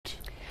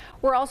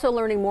We're also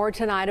learning more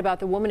tonight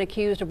about the woman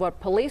accused of what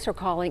police are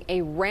calling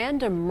a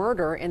random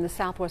murder in the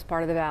southwest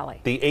part of the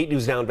valley. The 8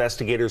 News Now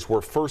investigators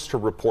were first to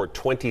report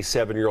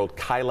 27-year-old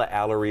Kyla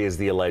Allery as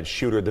the alleged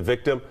shooter. The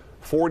victim,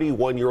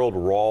 41-year-old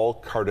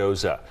Raul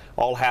Cardoza.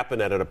 All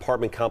happened at an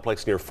apartment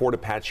complex near Fort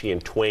Apache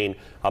and Twain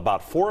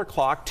about 4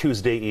 o'clock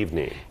Tuesday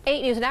evening.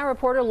 8 News Now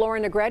reporter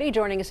Lauren Negretti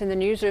joining us in the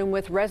newsroom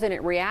with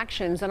resident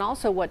reactions and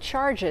also what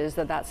charges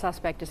that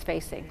suspect is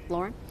facing.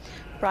 Lauren?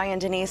 Brian,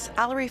 Denise,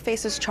 Allery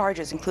faces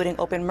charges including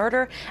open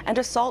murder and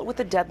assault with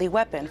a deadly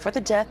weapon for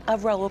the death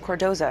of Raul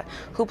Cardoza,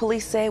 who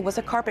police say was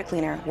a carpet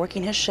cleaner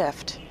working his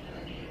shift.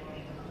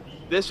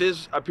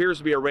 This appears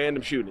to be a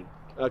random shooting.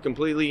 A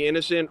completely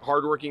innocent,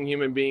 hardworking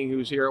human being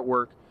who's here at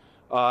work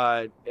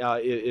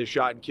is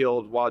shot and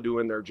killed while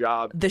doing their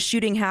job. The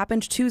shooting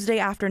happened Tuesday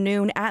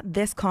afternoon at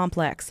this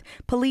complex.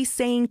 Police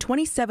saying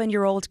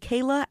 27-year-old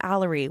Kyla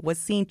Allery was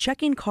seen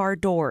checking car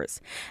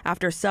doors.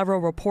 After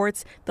several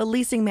reports, the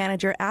leasing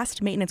manager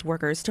asked maintenance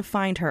workers to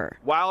find her.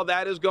 While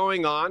that is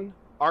going on,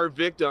 our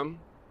victim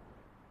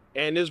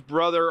and his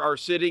brother are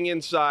sitting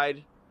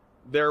inside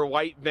their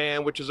white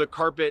van, which is a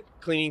carpet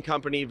cleaning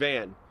company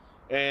van.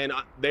 And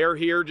they're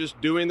here just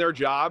doing their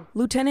job.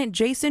 Lieutenant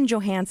Jason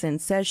Johansson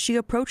says she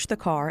approached the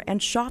car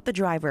and shot the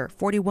driver,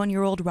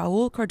 41-year-old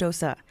Raul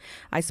Cardoza.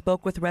 I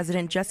spoke with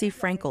resident Jesse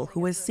Frankel,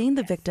 who has seen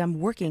the victim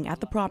working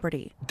at the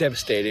property.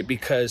 Devastated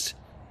because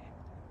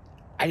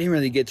I didn't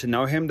really get to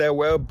know him that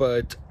well,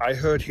 but I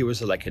heard he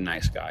was like a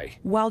nice guy.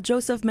 While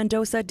Joseph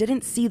Mendoza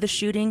didn't see the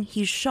shooting,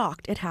 he's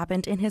shocked it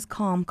happened in his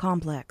Calm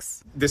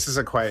complex. This is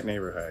a quiet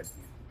neighborhood.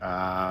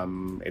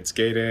 It's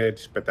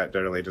gated, but that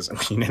really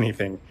doesn't mean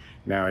anything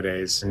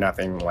nowadays.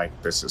 Nothing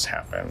like this has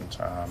happened.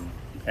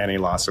 Any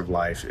loss of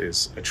life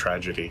is a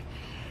tragedy.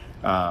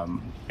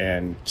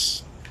 And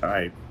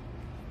I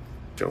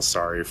feel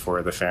sorry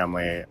for the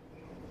family.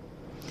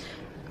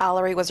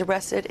 Allery was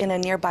arrested in a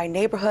nearby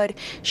neighborhood.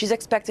 She's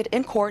expected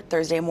in court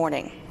Thursday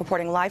morning.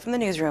 Reporting live from the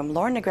newsroom,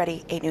 Lauren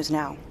Negretti, 8 News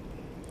Now.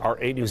 Our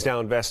 8 News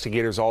Now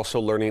investigators also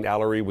learning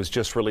Allery was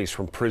just released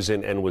from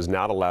prison and was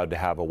not allowed to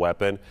have a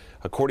weapon.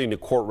 According to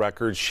court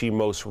records, she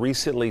most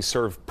recently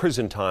served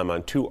prison time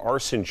on 2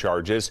 arson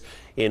charges.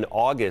 In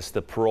August,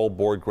 the parole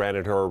board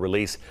granted her a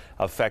release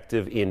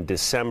effective in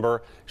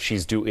December.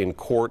 She's due in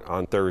court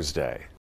on Thursday.